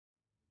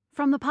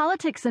From the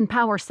Politics and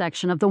Power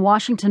section of the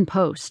Washington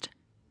Post,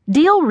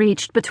 deal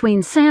reached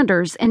between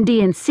Sanders and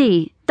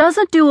DNC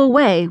doesn't do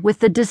away with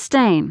the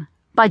Disdain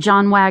by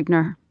John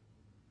Wagner.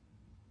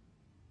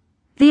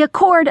 The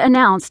accord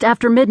announced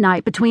after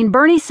midnight between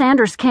Bernie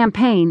Sanders'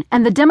 campaign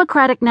and the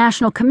Democratic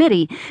National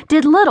Committee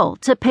did little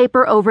to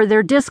paper over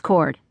their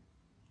discord.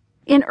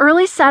 In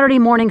early Saturday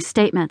morning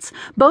statements,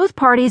 both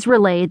parties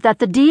relayed that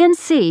the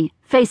DNC,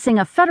 facing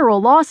a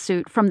federal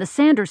lawsuit from the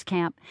Sanders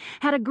camp,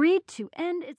 had agreed to end its